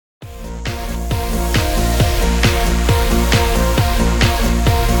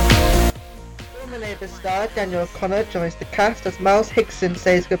Survivor star Daniel O'Connor joins the cast as Miles Higson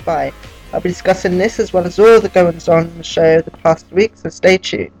says goodbye. I'll be discussing this as well as all the goings on in the show the past week, so stay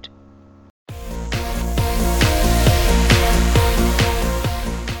tuned.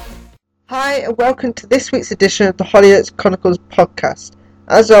 Hi and welcome to this week's edition of the Hollyoaks Chronicles podcast.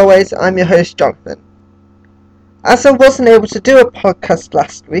 As always, I'm your host Jonathan. As I wasn't able to do a podcast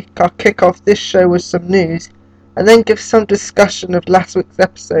last week, I'll kick off this show with some news and then give some discussion of last week's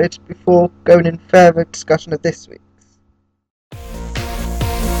episode before going in further discussion of this week's.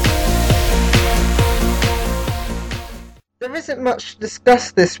 There isn't much to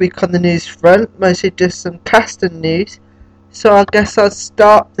discuss this week on the news front, mostly just some casting news, so I guess I'll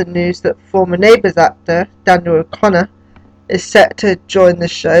start the news that former Neighbours actor Daniel O'Connor is set to join the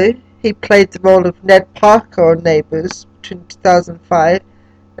show. He played the role of Ned Parker on Neighbours between 2005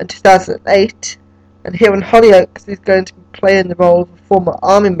 and 2008, and here in Hollyoaks he's going to be playing the role of a former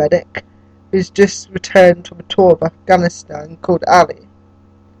army medic who's just returned from a tour of Afghanistan called Ali.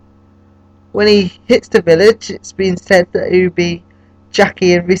 When he hits the village, it's been said that he will be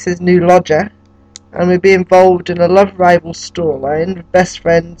Jackie and Reese's new lodger, and will be involved in a love rival storyline with best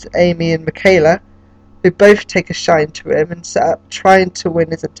friends Amy and Michaela, who both take a shine to him and set up trying to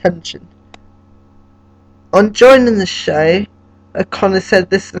win his attention. On joining the show, O'Connor said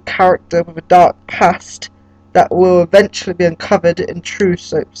this is a character with a dark past that will eventually be uncovered in true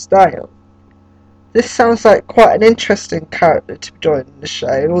soap style. This sounds like quite an interesting character to be joining the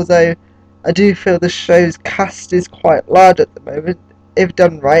show, although I do feel the show's cast is quite large at the moment. If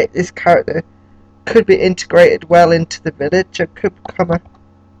done right, this character could be integrated well into the village and could become a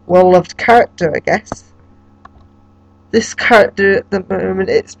well-loved character, I guess. This character at the moment,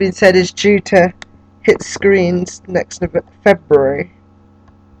 it's been said, is due to hit screens next February.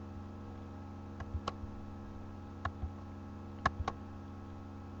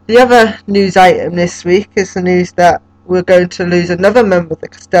 The other news item this week is the news that we're going to lose another member of the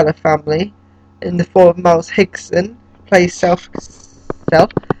Costello family in the form of Miles Higson, who plays Seth Costello,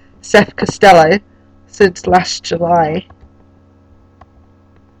 since last July.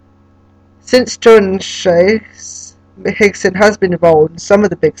 Since joining the show, Higson has been involved in some of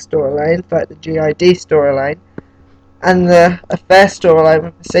the big storylines, like the GID storyline and the affair storyline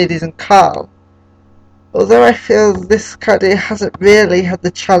with Mercedes and Carl. Although I feel this character hasn't really had the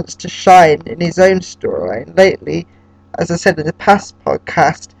chance to shine in his own storyline lately, as I said in the past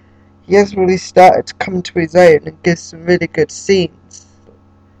podcast, he has really started to come to his own and give some really good scenes.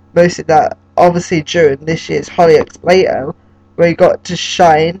 Most of that obviously during this year's Hollyoaks later, where he got to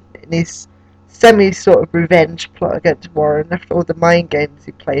shine in his semi-sort of revenge plot against Warren after all the mind games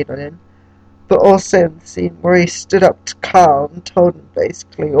he played on him, but also in the scene where he stood up to Carl and told him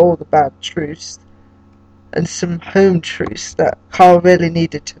basically all the bad truths and some home truths that Carl really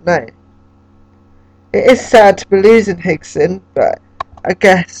needed to know. It is sad to be losing Higson, but I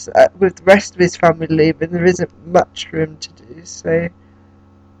guess with the rest of his family leaving, there isn't much for him to do, so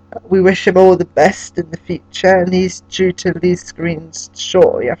we wish him all the best in the future, and he's due to leave screens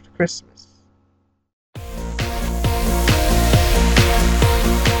shortly after Christmas.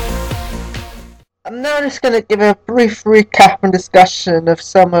 I'm now just going to give a brief recap and discussion of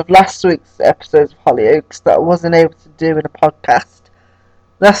some of last week's episodes of Hollyoaks that I wasn't able to do in a podcast.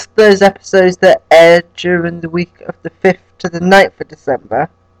 That's those episodes that aired during the week of the 5th to the 9th of December.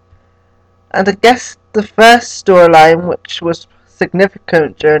 And I guess the first storyline which was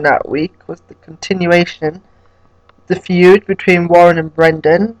significant during that week was the continuation of the feud between Warren and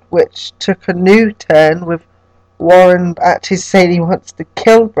Brendan, which took a new turn with Warren actually saying he wants to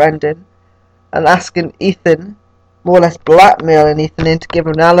kill Brendan and asking Ethan, more or less blackmailing Ethan into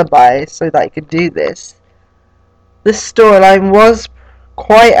giving an alibi so that he could do this. This storyline was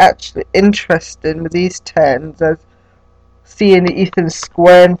quite actually interesting with these turns, as seeing Ethan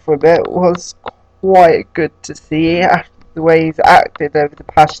squirm from it was quite good to see after the way he's acted over the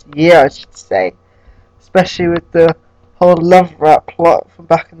past year, I should say, especially with the whole love rap plot from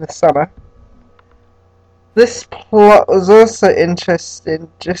back in the summer. This plot was also interesting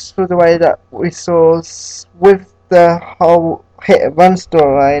just for the way that we saw with the whole hit and run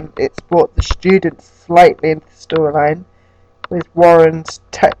storyline. It's brought the students slightly into the storyline, with Warren's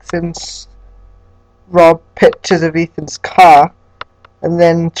texting Rob pictures of Ethan's car and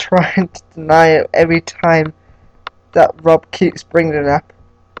then trying to deny it every time that Rob keeps bringing it up.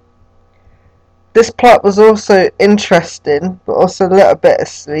 This plot was also interesting, but also a little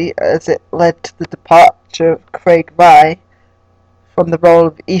bittersweet, as it led to the departure of Craig Rye from the role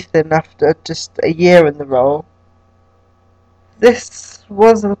of Ethan after just a year in the role. This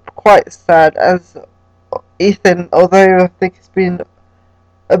was quite sad, as Ethan, although I think it's been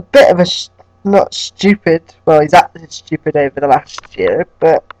a bit of a not stupid. Well, he's acted stupid over the last year,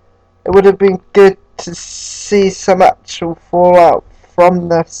 but it would have been good to see some actual fallout from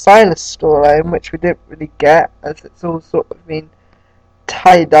the Silas storyline, which we didn't really get, as it's all sort of been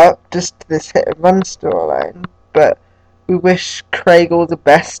tied up just to this hit and run storyline. But we wish Craig all the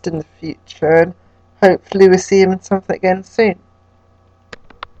best in the future, and hopefully we'll see him in something again soon.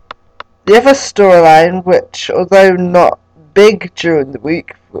 The other storyline, which although not big during the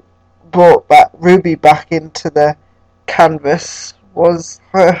week, brought Ruby back into the canvas, was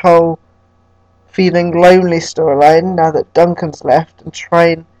her whole feeling lonely storyline now that Duncan's left, and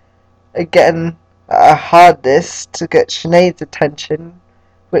trying again at her hardest to get Sinead's attention,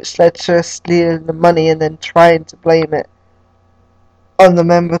 which led to her stealing the money and then trying to blame it on the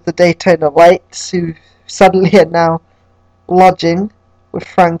member of the Daytona Lights, who suddenly are now lodging with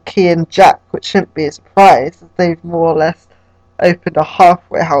Frankie and Jack, which shouldn't be a surprise, as they've more or less opened a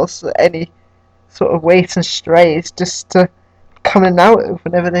halfway house for any sort of waiting strays just to come in and out of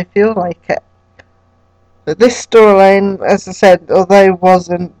whenever they feel like it. But this storyline, as I said, although it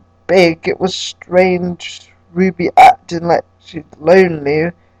wasn't big, it was strange. Ruby acting like she's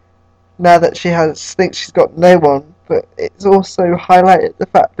lonely now that thinks she's got no one, but it's also highlighted the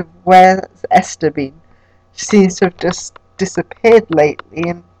fact of where's Esther been. She seems to have just disappeared lately,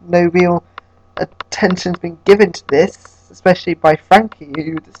 and no real attention's been given to this, especially by Frankie, who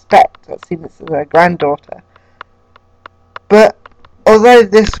you'd expect, I've seen this as her granddaughter. But although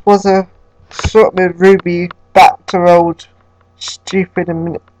this was a sort of Ruby back to her old stupid and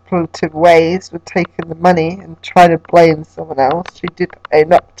manipulative ways with taking the money and trying to blame someone else, she did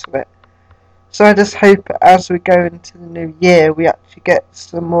own up to it. So I just hope as we go into the new year we actually get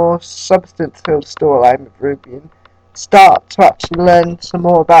some more substance-filled storyline with Ruby and start to actually learn some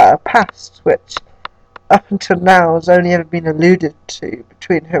more about her past, which up until now has only ever been alluded to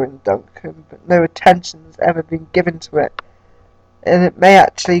between her and Duncan, but no attention has ever been given to it. And it may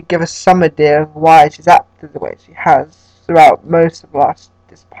actually give us some idea of why she's acted the way she has throughout most of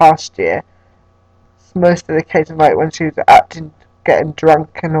this past year. It's most of the occasion, like when she was acting, getting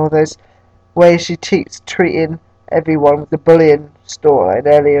drunk, and all those ways she keeps treating everyone with the bullying storyline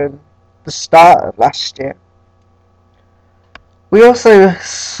earlier in the start of last year. We also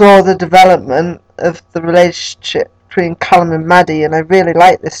saw the development of the relationship between Callum and Maddie, and I really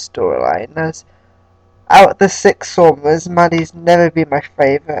like this storyline, as out of the 6 Stormers, Maddie's never been my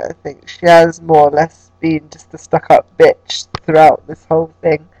favourite. I think she has more or less been just a stuck-up bitch throughout this whole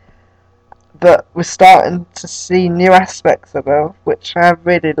thing. But we're starting to see new aspects of her, which I have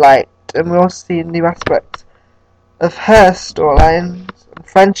really liked, and we're also seeing new aspects of her storylines and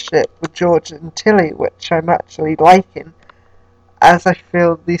friendship with George and Tilly, which I'm actually liking, as I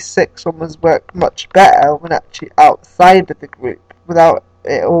feel these 6 Stormers work much better when actually outside of the group, without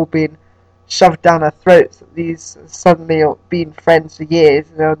it all being shoved down our throats that these suddenly been friends for years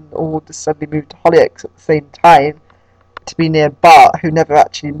and then all just suddenly moved to Hollyoaks at the same time to be near Bart, who never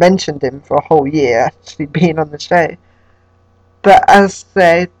actually mentioned him for a whole year actually being on the show. But as I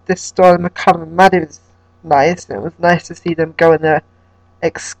say, this story with Callum and Maddie was nice, and it was nice to see them go on their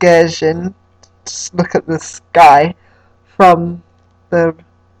excursion to look at the sky from the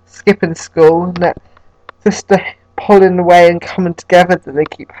skipping school, and that just the pulling away and coming together that they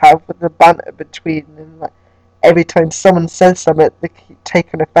keep having with the banter between them. Like, every time someone says something, they keep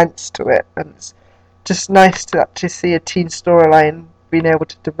taking offence to it, and it's just nice to actually see a teen storyline being able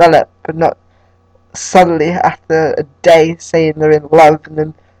to develop and not suddenly after a day saying they're in love and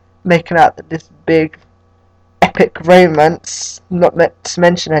then making out that this big epic romance, not meant to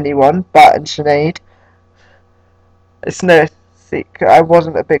mention anyone, Bart and Sinead. It's no secret, I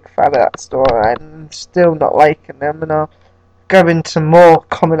wasn't a big fan of that story. I'm still not liking them, and I'll go into more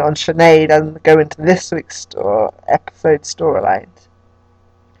comment on Sinead and go into this week's episode storylines.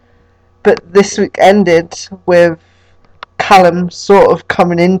 But this week ended with Callum sort of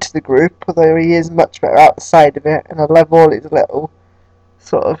coming into the group, although he is much better outside of it, and I love all his little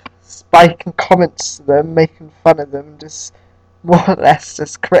sort of spiking comments to them, making fun of them, just more or less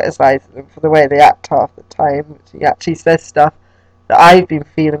just criticising them for the way they act half the time, which he actually says stuff that I've been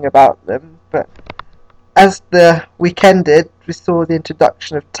feeling about them. But as the week ended, we saw the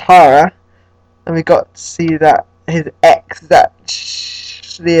introduction of Tara, and we got to see that his ex is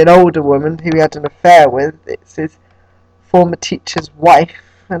actually an older woman who he had an affair with. It's his former teacher's wife,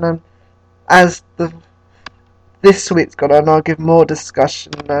 and as this week's gone on, I'll give more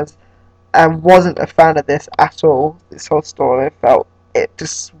discussion, as I wasn't a fan of this at all, this whole story. I felt it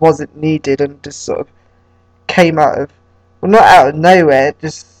just wasn't needed and just sort of came out of, well, not out of nowhere, it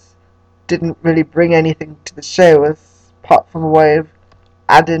just didn't really bring anything to the show apart from a way of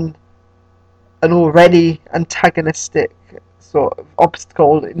adding an already antagonistic sort of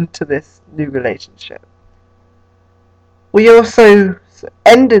obstacle into this new relationship. We also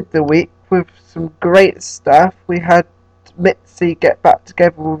ended the week with some great stuff. We had Mitzi get back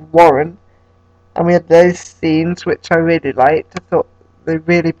together with Warren, and we had those scenes which I really liked. I thought they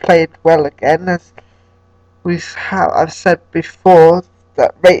really played well again, as I've said before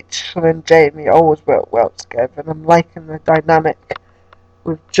that Rachel and Jamie always work well together, and I'm liking the dynamic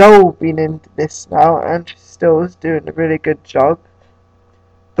with Joel being into this now, and she still is doing a really good job.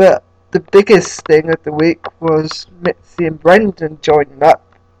 But the biggest thing of the week was Mitzi and Brendan joining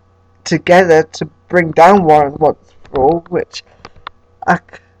up together to bring down Warren once for all, which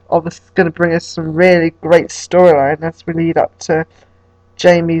obviously is going to bring us some really great storyline as we lead up to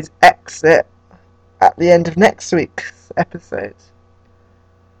Jamie's exit at the end of next week's episode.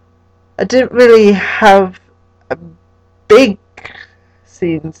 I didn't really have a big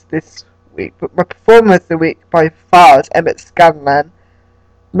scenes this week, but my performer of the week by far is Emmett Scanlan,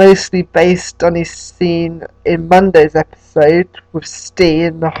 mostly based on his scene in Monday's episode with Steve,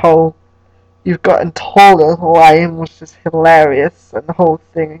 and the whole "you've gotten taller" line was just hilarious, and the whole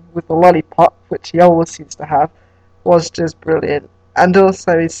thing with the lollipop, which he always seems to have, was just brilliant. And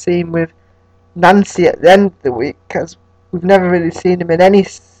also his scene with Nancy at the end of the week, as we've never really seen him in any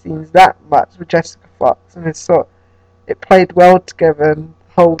scenes that much with Jessica Fox, and it played well together, and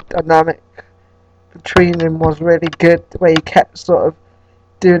the whole dynamic between them was really good, the way he kept sort of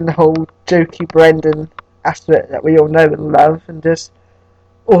doing the whole jokey Brendan aspect that we all know and love, and just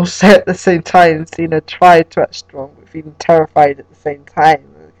also at the same time seeing her try to act strong but feeling terrified at the same time.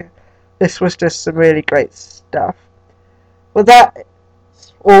 This was just some really great stuff. Well,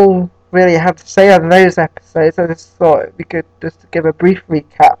 that's all really I have to say on those episodes. I just thought it'd be good just to give a brief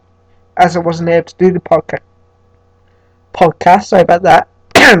recap, as I wasn't able to do the podcast. Sorry about that.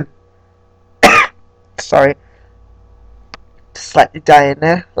 Sorry. Slightly dying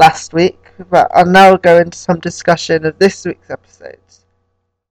there last week. But I'll now go into some discussion of this week's episodes.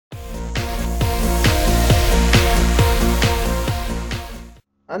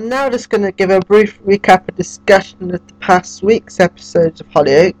 I'm now just going to give a brief recap and discussion of the past week's episodes of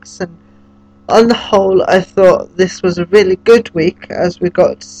Hollyoaks, and on the whole I thought this was a really good week, as we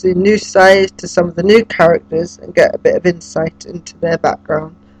got to see new sides to some of the new characters and get a bit of insight into their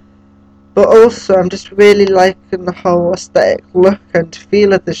background. But also I'm just really liking the whole aesthetic look and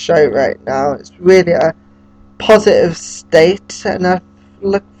feel of the show right now. It's really a positive state, and I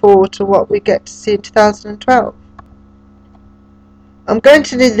look forward to what we get to see in 2012. I'm going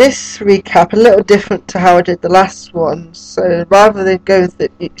to do this recap a little different to how I did the last one, so rather than go through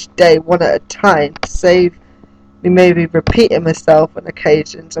each day one at a time to save me maybe repeating myself on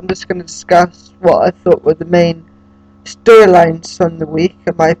occasions, I'm just going to discuss what I thought were the main storylines from the week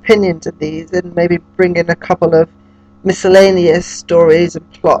and my opinions of these, and maybe bring in a couple of miscellaneous stories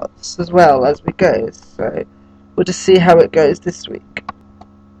and plots as well as we go. So we'll just see how it goes this week.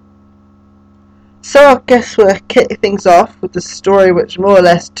 So I guess we'll kick things off with the story which more or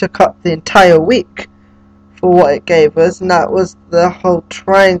less took up the entire week for what it gave us, and that was the whole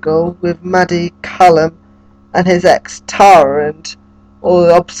triangle with Maddie, Callum and his ex Tara, and all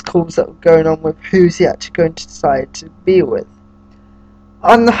the obstacles that were going on with who's he actually going to decide to be with.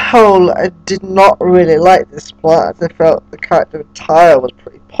 On the whole, I did not really like this plot, as I felt the character of Tara was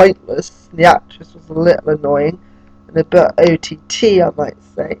pretty pointless, and the actress was a little annoying and a bit OTT, I might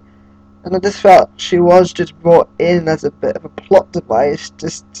say. And I just felt she was just brought in as a bit of a plot device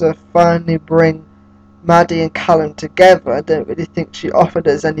just to finally bring Maddie and Callum together. I don't really think she offered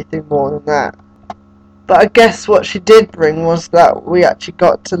us anything more than that. But I guess what she did bring was that we actually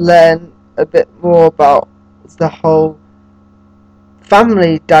got to learn a bit more about the whole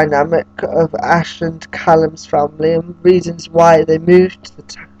family dynamic of Ash and Callum's family, and reasons why they moved to the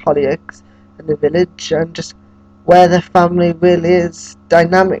Hollyoaks and the village, and just where their family really is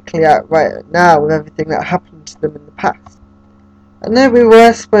dynamically at right now with everything that happened to them in the past. I know we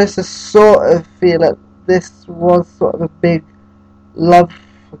were supposed to sort of feel that this was sort of a big love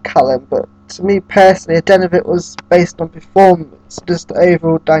for Callum, but to me personally, a ton of it was based on performance, just the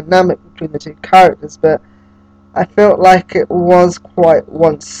overall dynamic between the two characters, but I felt like it was quite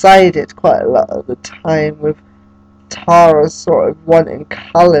one-sided quite a lot of the time, with Tara sort of wanting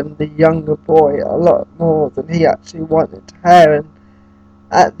Callum, the younger boy, a lot more than he actually wanted her. And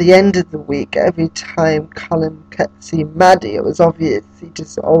at the end of the week, every time Callum kept seeing Maddie, it was obvious he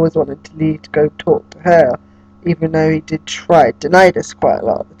just always wanted to leave to go talk to her, even though he did try, denied us quite a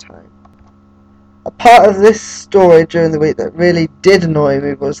lot of the time. A part of this story during the week that really did annoy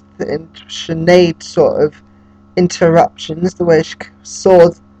me was the Sinead sort of interruptions, the way she saw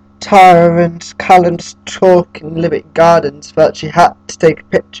Tara and Callum just talking in Lyric Gardens, felt she had to take a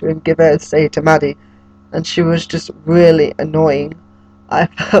picture and give her a say to Maddie, and she was just really annoying, I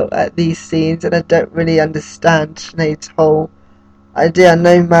felt, at these scenes, and I don't really understand Sinead's whole idea. I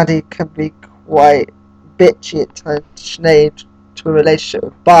know Maddie can be quite bitchy at times to Sinead, to a relationship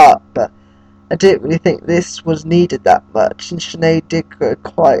with Bart, but I didn't really think this was needed that much, and Sinead did go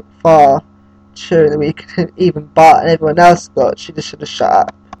quite far during the week, and even Bart and everyone else thought she just should have shut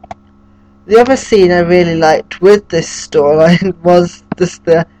up. The other scene I really liked with this storyline was just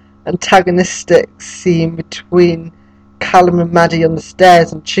the antagonistic scene between Callum and Maddie on the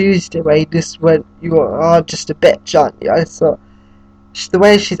stairs on Tuesday, where he just went, "You are just a bitch, aren't you?" I thought, the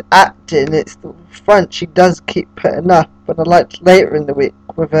way she's acting, it's the front she does keep putting up, and I liked later in the week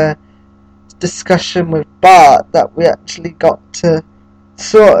with a discussion with Bart that we actually got to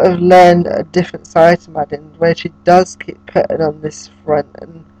sort of learn a different side to Maddie, where she does keep putting on this front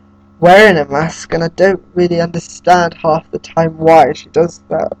and wearing a mask, and I don't really understand half the time why she does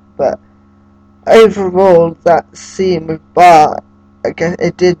that, but overall that scene with Bart, I guess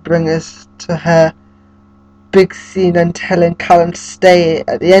it did bring us to her big scene and telling Callum to stay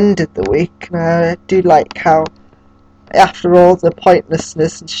at the end of the week, and I do like how after all the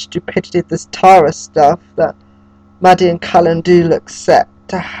pointlessness and stupidity of this Tara stuff, that Maddie and Callum do look set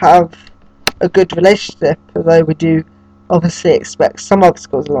to have a good relationship, although we do obviously expect some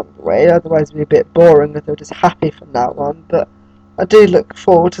obstacles along the way, otherwise it'd be a bit boring if they were just happy from now on, but I do look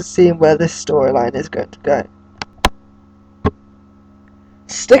forward to seeing where this storyline is going to go.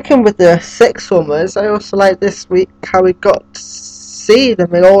 Sticking with the sixth formers, I also like this week how we got to see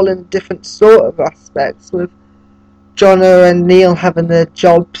them all in different sort of aspects, with Jono and Neil having their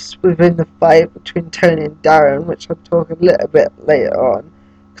jobs within the fight between Tony and Darren, which I'll talk a little bit later on,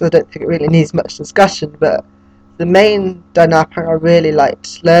 because I don't think it really needs much discussion, but the main dynamic I really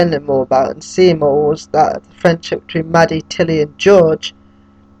liked learning more about and seeing more was that the friendship between Maddie, Tilly and George,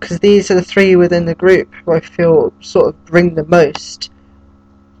 because these are the three within the group who I feel sort of bring the most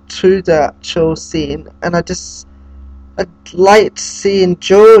to the actual scene, and I liked seeing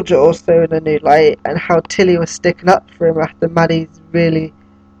George also in a new light, and how Tilly was sticking up for him after Maddie's really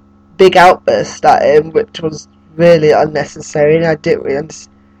big outburst at him, which was really unnecessary, and I didn't really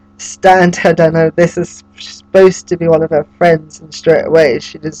understand her. I don't know, this is supposed to be one of her friends, and straight away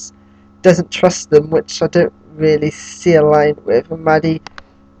she just doesn't trust them, which I don't really see aligned with, and Maddie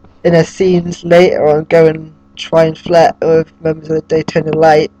in her scenes later on go and try and flirt with members of the Daytona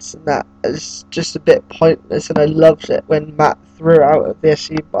Lights, and that is just a bit pointless, and I loved it when Matt threw her out of the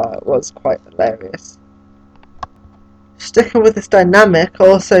SU bar. It was quite hilarious. Sticking with this dynamic,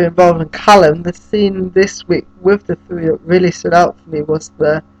 also involving Callum, the scene this week with the three that really stood out for me was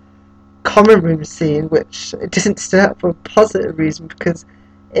the common room scene, which it didn't stand out for a positive reason, because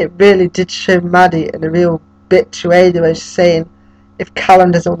it really did show Maddie in a real bitch way, the way she's saying, if Callum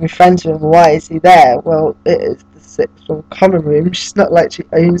doesn't want to be friends with him, why is he there? Well, it is the sixth form common room. She's not like she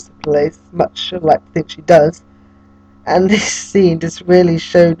owns the place, much I'd like to think she does. And this scene just really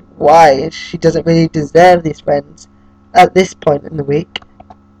showed why she doesn't really deserve these friends at this point in the week.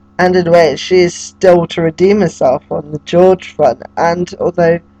 And in a way, she is still to redeem herself on the George front, and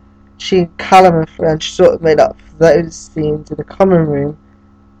although she and Callum are friends, she sort of made up for those scenes in the common room,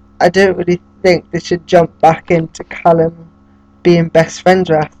 I don't really think they should jump back into Callum being best friends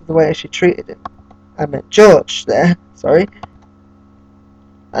after the way she treated him. I meant George there, sorry.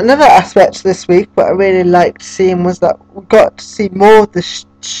 Another aspect this week what I really liked seeing was that we got to see more of the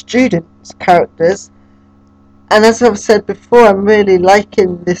students' characters, and as I've said before, I'm really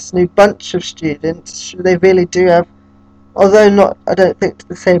liking this new bunch of students. They really do have, although not, I don't think to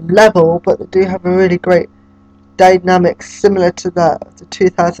the same level, but they do have a really great dynamic similar to that of the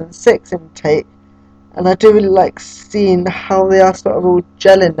 2006 intake. And I do really like seeing how they are sort of all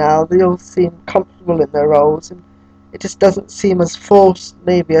gelling now. They all seem comfortable in their roles, and it just doesn't seem as forced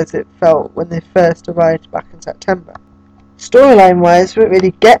maybe as it felt when they first arrived back in September. Storyline wise, we didn't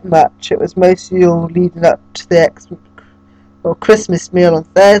really get much. It was mostly all leading up to the Christmas meal on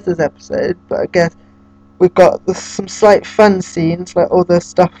Thursday's episode, but I guess we've got some slight fun scenes, like all the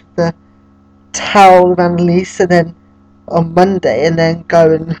stuff, the towel of Annalise, and then on Monday, and then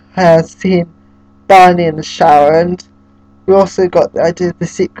going seeing Barney in the shower, and we also got the idea of the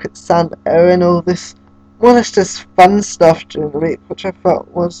Secret Santa and all this just fun stuff during the week, which I felt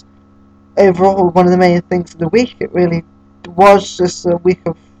was overall one of the main things of the week. It really was just a week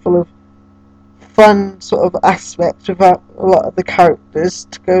full of fun sort of aspects without a lot of the characters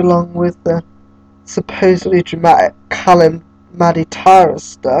to go along with the supposedly dramatic Callum, Maddie, Tara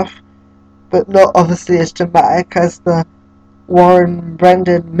stuff, but not obviously as dramatic as the Warren,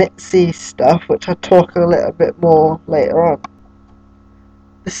 Brendan, Mitzi stuff, which I'll talk a little bit more later on.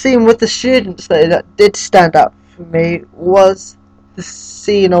 The scene with the students, though, that did stand out for me was the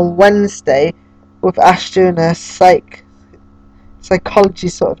scene on Wednesday with Ash doing a psychology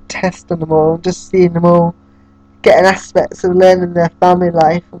sort of test on them all, just seeing them all getting aspects of learning their family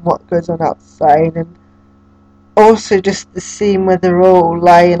life and what goes on outside, and also just the scene where they're all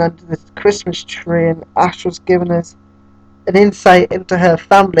lying under the Christmas tree and Ash was giving us an insight into her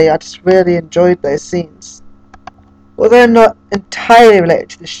family. I just really enjoyed those scenes. Although not entirely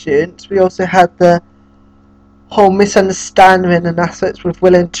related to the students, we also had the whole misunderstanding and aspects with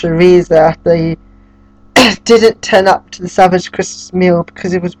Will and Teresa after he didn't turn up to the Savage Christmas meal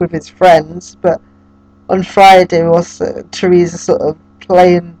because he was with his friends, but on Friday was Teresa sort of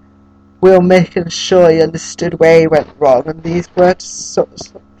playing Will, making sure he understood where he went wrong, and these were sort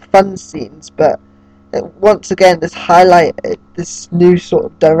of fun scenes, but it once again just highlighted this new sort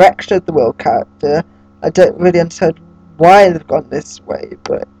of direction of the Will character. I don't really understand why they've gone this way,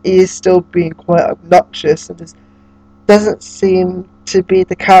 but he is still being quite obnoxious and just doesn't seem to be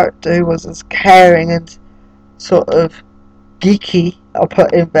the character who was as caring and sort of geeky. I'll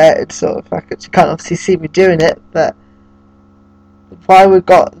put inverted sort of brackets. You can't obviously see me doing it, but why we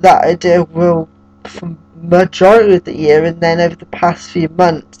got that idea of Will from majority of the year and then over the past few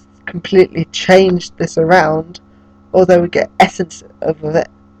months completely changed this around, although we get essence of it,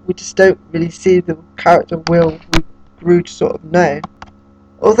 we just don't really see the character Will we grew to sort of know.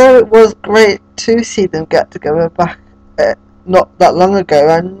 Although it was great to see them get together back not that long ago,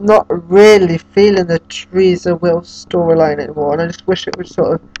 I'm not really feeling the Teresa Will storyline anymore, and I just wish it would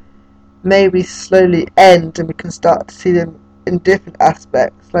sort of maybe slowly end and we can start to see them in different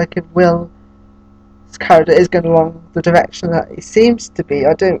aspects. Like if Will's character is going along the direction that he seems to be,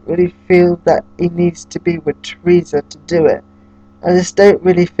 I don't really feel that he needs to be with Teresa to do it. I just don't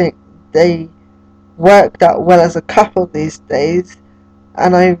really think they work that well as a couple these days,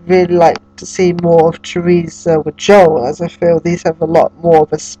 and I really like to see more of Teresa with Joel, as I feel these have a lot more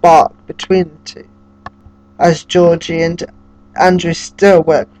of a spark between the two, as Georgie and Andrew still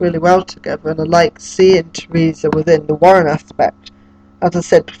work really well together, and I like seeing Teresa within the Warren aspect. As I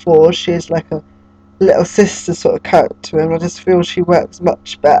said before, she's like a little sister sort of character, and I just feel she works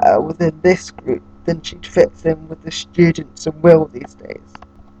much better within this group than she fits in with the students and Will these days.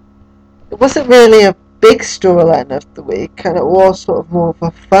 It wasn't really a big storyline of the week, and it was sort of more of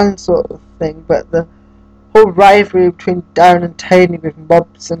a fun sort of thing, but the whole rivalry between Darren and Tony with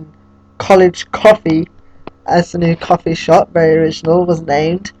Mobs and College Coffee, as the new coffee shop, very original, was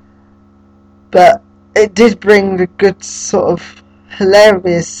named, but it did bring a good sort of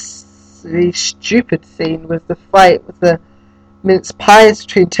hilariously stupid scene with the fight with the mince pies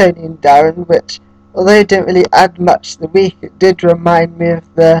between Tony and Darren, which, although it didn't really add much to the week, it did remind me of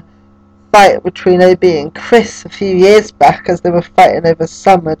the fight between Obie and Chris a few years back as they were fighting over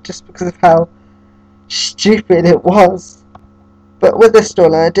Summer, just because of how stupid it was. But with this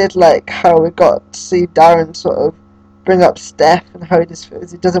storyline, I did like how we got to see Darren sort of bring up Steph and how he just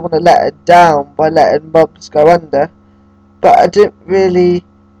feels he doesn't want to let her down by letting Mobs go under. But I didn't really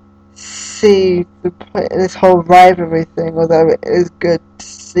see the point in this whole rivalry thing, although it is good to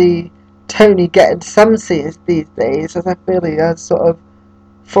see Tony getting some scenes these days, as I feel he has sort of,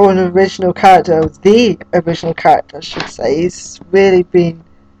 for an original character, the original character I should say, he's really been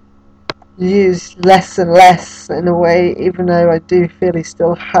used less and less in a way, even though I do feel he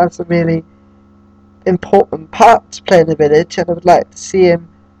still has a really important part to play in the village, and I would like to see him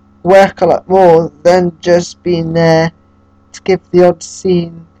work a lot more than just being there to give the odd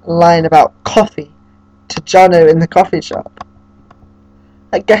scene a line about coffee to Jono in the coffee shop.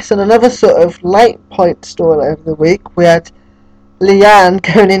 I guess on another sort of light point story over the week, we had Leanne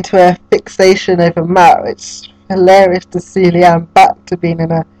going into her fixation over Matt. It's hilarious to see Leanne back to being in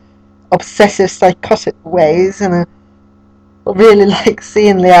her obsessive psychotic ways, and I really like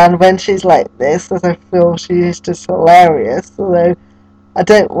seeing Leanne when she's like this, as I feel she is just hilarious, although I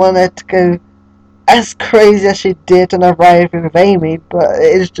don't want her to go as crazy as she did on Arriving with Amy, but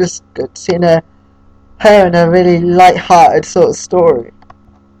it is just good seeing her in a really light-hearted sort of story.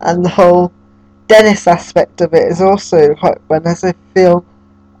 And the whole Dennis aspect of it is also quite fun, as I feel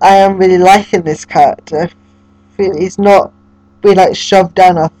I am really liking this character. I feel he's not being like shoved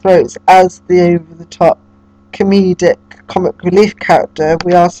down our throats as the over-the-top comedic comic relief character.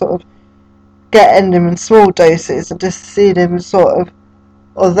 We are sort of getting him in small doses and just seeing him sort of,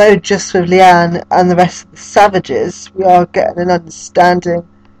 although just with Leanne and the rest of the Savages, we are getting an understanding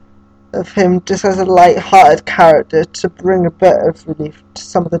of him just as a light-hearted character to bring a bit of relief to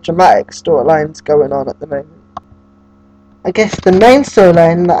some of the dramatic storylines going on at the moment. I guess the main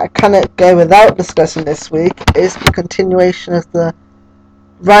storyline that I cannot go without discussing this week is the continuation of the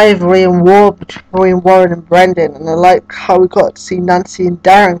rivalry and war between Warren and Brendan, and I like how we got to see Nancy and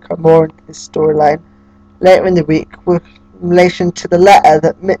Darren come more into this storyline later in the week with relation to the letter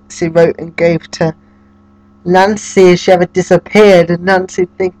that Mitzi wrote and gave to Nancy as she ever disappeared, and Nancy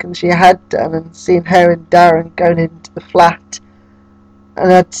thinking she had done, and seeing her and Darren going into the flat.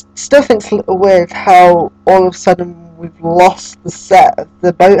 And I still think it's a little weird how all of a sudden we've lost the set of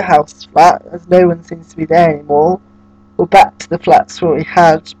the boathouse flat, as no one seems to be there anymore. We're back to the flats where we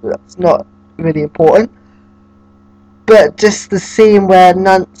had, but that's not really important. But just the scene where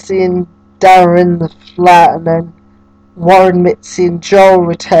Nancy and Darren are in the flat, and then Warren, Mitzi and Joel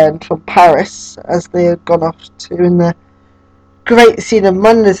returned from Paris as they had gone off to, in the great scene of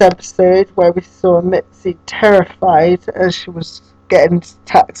Monday's episode where we saw Mitzi terrified as she was getting into the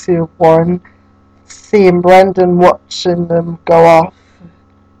taxi with Warren, seeing Brendan watching them go off.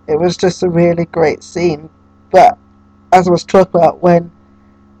 It was just a really great scene. But as I was talking about, when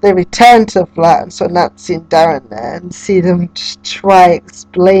they returned to the flat and saw Nancy and Darren there, and see them just try to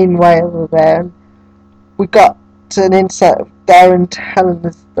explain why they were there, and we got to an insight of Darren telling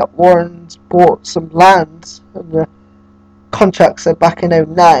us that Warren's bought some land and the contracts are back in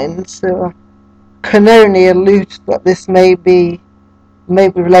 2009, so I can only allude that this may be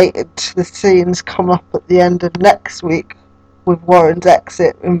related to the scenes coming up at the end of next week with Warren's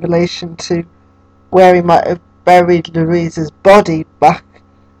exit in relation to where he might have buried Louise's body back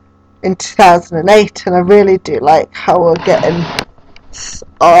in 2008. And I really do like how we're getting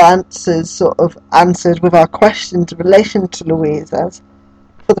our answers sort of answered with our questions in relation to Louise, as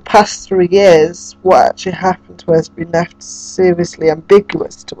for the past 3 years what actually happened to her has been left seriously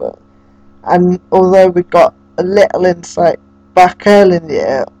ambiguous to her. And although we got a little insight back early in the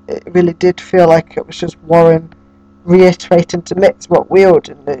year, it really did feel like it was just Warren reiterating to Mitz what we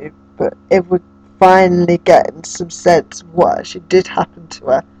already knew. But if we're finally getting some sense of what actually did happen to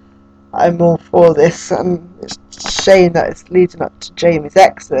her, I'm all for this. And it's a shame that it's leading up to Jamie's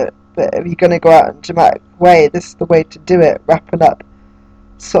exit, but if you're going to go out in a dramatic way, this is the way to do it, wrapping up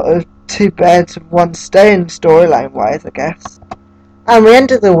sort of 2 birds with 1 stone storyline wise, I guess. And we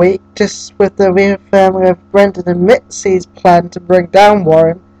ended the week just with the reaffirming of Brendan and Mitzi's plan to bring down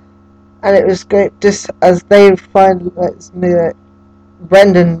Warren, and it was great just as they find that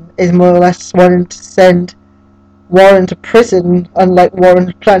Brendan is more or less wanting to send Warren to prison, unlike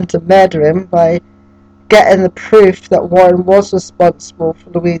Warren's plan to murder him, by getting the proof that Warren was responsible for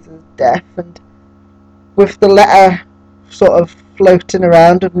Louise's death. And with the letter sort of floating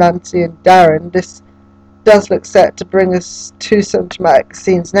around of Nancy and Darren, this does look set to bring us to some dramatic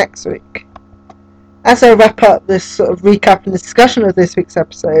scenes next week. As I wrap up this sort of recap and discussion of this week's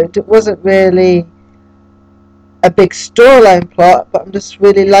episode, it wasn't really a big storyline plot, but I'm just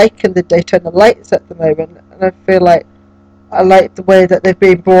really liking the Daytona Lights at the moment, and I feel like I like the way that they've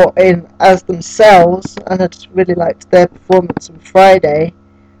been brought in as themselves, and I just really liked their performance on Friday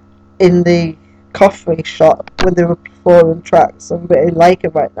in the coffee shop when they were performing tracks I'm really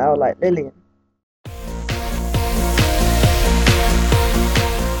liking right now, like Lillian.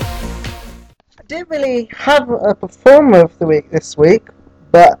 I didn't really have a performer of the week this week,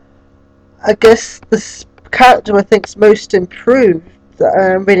 but I guess the character I think's most improved that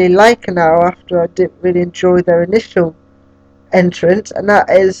I'm really liking now after I didn't really enjoy their initial entrance, and that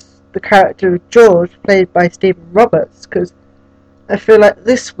is the character of George, played by Stephen Roberts, because I feel like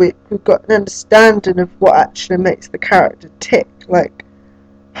this week we've got an understanding of what actually makes the character tick, like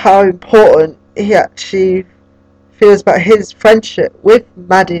how important he actually feels about his friendship with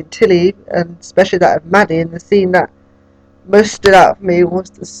Maddie and Tilly, and especially that of Maddie. And the scene that most stood out for me was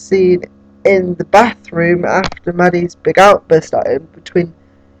the scene in the bathroom after Maddie's big outburst started between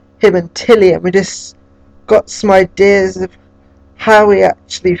him and Tilly, and we just got some ideas of how he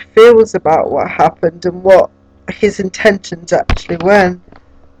actually feels about what happened and what his intentions actually were. And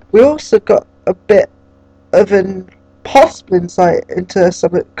we also got a bit of an possible insight into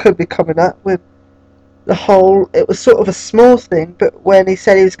something that could be coming up with the whole, it was sort of a small thing, but when he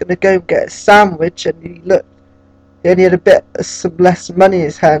said he was going to go and get a sandwich and he only had a bit of some less money in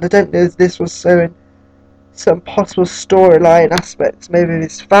his hand. I don't know if this was showing some possible storyline aspects, maybe of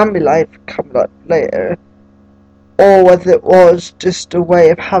his family life coming up later, or whether it was just a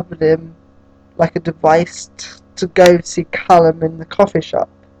way of having him like a device to go see Callum in the coffee shop.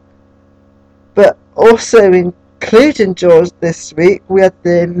 But also including George this week, we had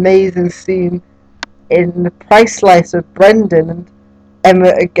the amazing scene in the Price Slice with Brendan and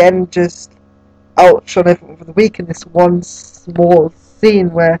Emma again, just outshone everyone for the week in this one small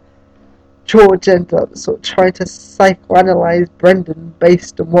scene where George ended up sort of trying to psychoanalyze Brendan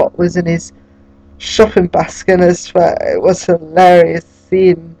based on what was in his shopping basket, and it was a hilarious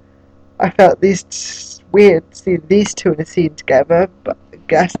scene. I felt weird seeing these two in a scene together, but I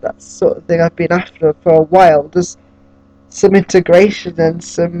guess that's the sort of thing I've been after for a while. Just some integration and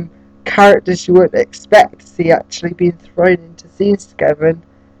some characters you wouldn't expect to see actually being thrown into scenes together, and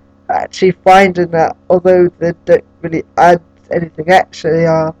actually finding that although they don't really add anything extra, they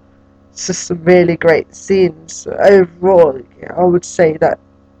are just some really great scenes. Overall, I would say that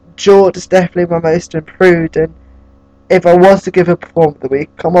George is definitely my most improved, and if I was to give a performer of the week,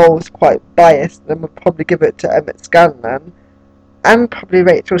 I'm always quite biased, and I'd probably give it to Emmett Scanlan and probably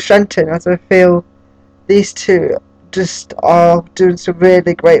Rachel Shenton, as I feel these two just are doing some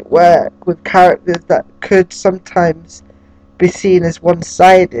really great work with characters that could sometimes be seen as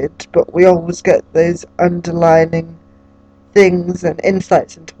one-sided, but we always get those underlining things and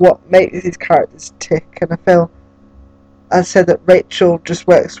insights into what makes these characters tick. And I feel, as I said, that Rachel just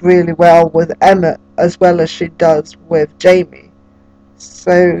works really well with Emmett as well as she does with Jamie.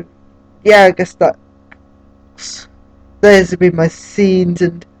 So yeah, I guess those would be my scenes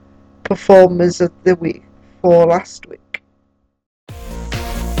and performers of the week for last week.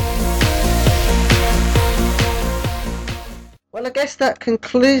 Well, I guess that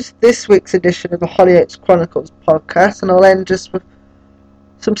concludes this week's edition of the Hollyoaks Chronicles podcast, and I'll end just with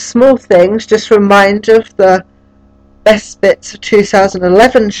some small things. Just a reminder of the Best Bits of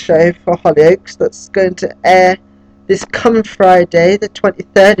 2011 show for Hollyoaks that's going to air this coming Friday, the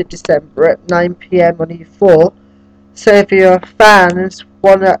 23rd of December at 9 PM on E4. So if you're a fan and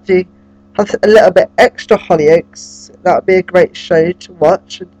want to actually have a little bit extra Hollyoaks, that would be a great show to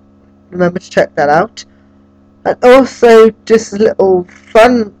watch. Remember to check that out. And also, just a little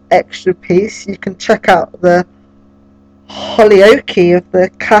fun extra piece, you can check out the Hollyoke of the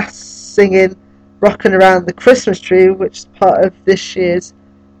cast singing Rockin' Around the Christmas Tree, which is part of this year's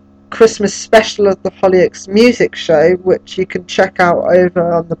Christmas special of the Hollyoaks Music Show, which you can check out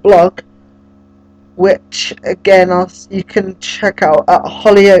over on the blog, which again you can check out at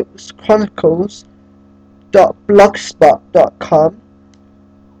hollyoakschronicles.blogspot.com.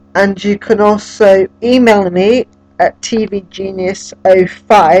 And you can also email me at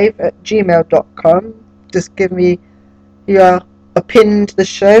tvgenius05@gmail.com. Just give me your opinion to the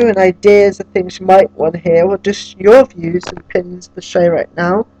show and ideas of things you might want to hear, or just your views and opinions of the show right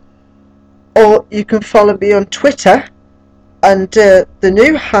now. Or you can follow me on Twitter under the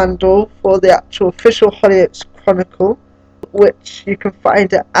new handle for the actual official Hollyoaks Chronicle, which you can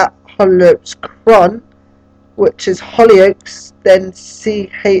find at @HollyoaksChron, which is Hollyoaks, then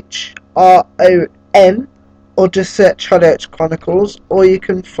CHRON, or just search Hollyoaks Chronicles. Or you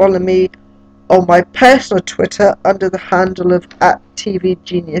can follow me on my personal Twitter under the handle of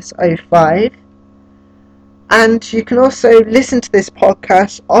 @tvgenius05. And you can also listen to this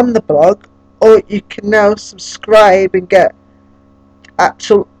podcast on the blog, or you can now subscribe and get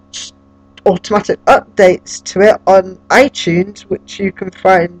actual automatic updates to it on iTunes, which you can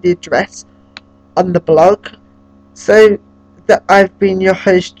find the address on the blog. So that I've been your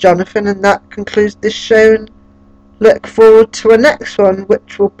host, Jonathan, and that concludes this show, and look forward to a next one,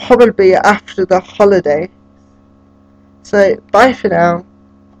 which will probably be after the holiday. So bye for now,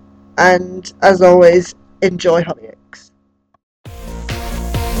 and as always, enjoy Hollyoaks.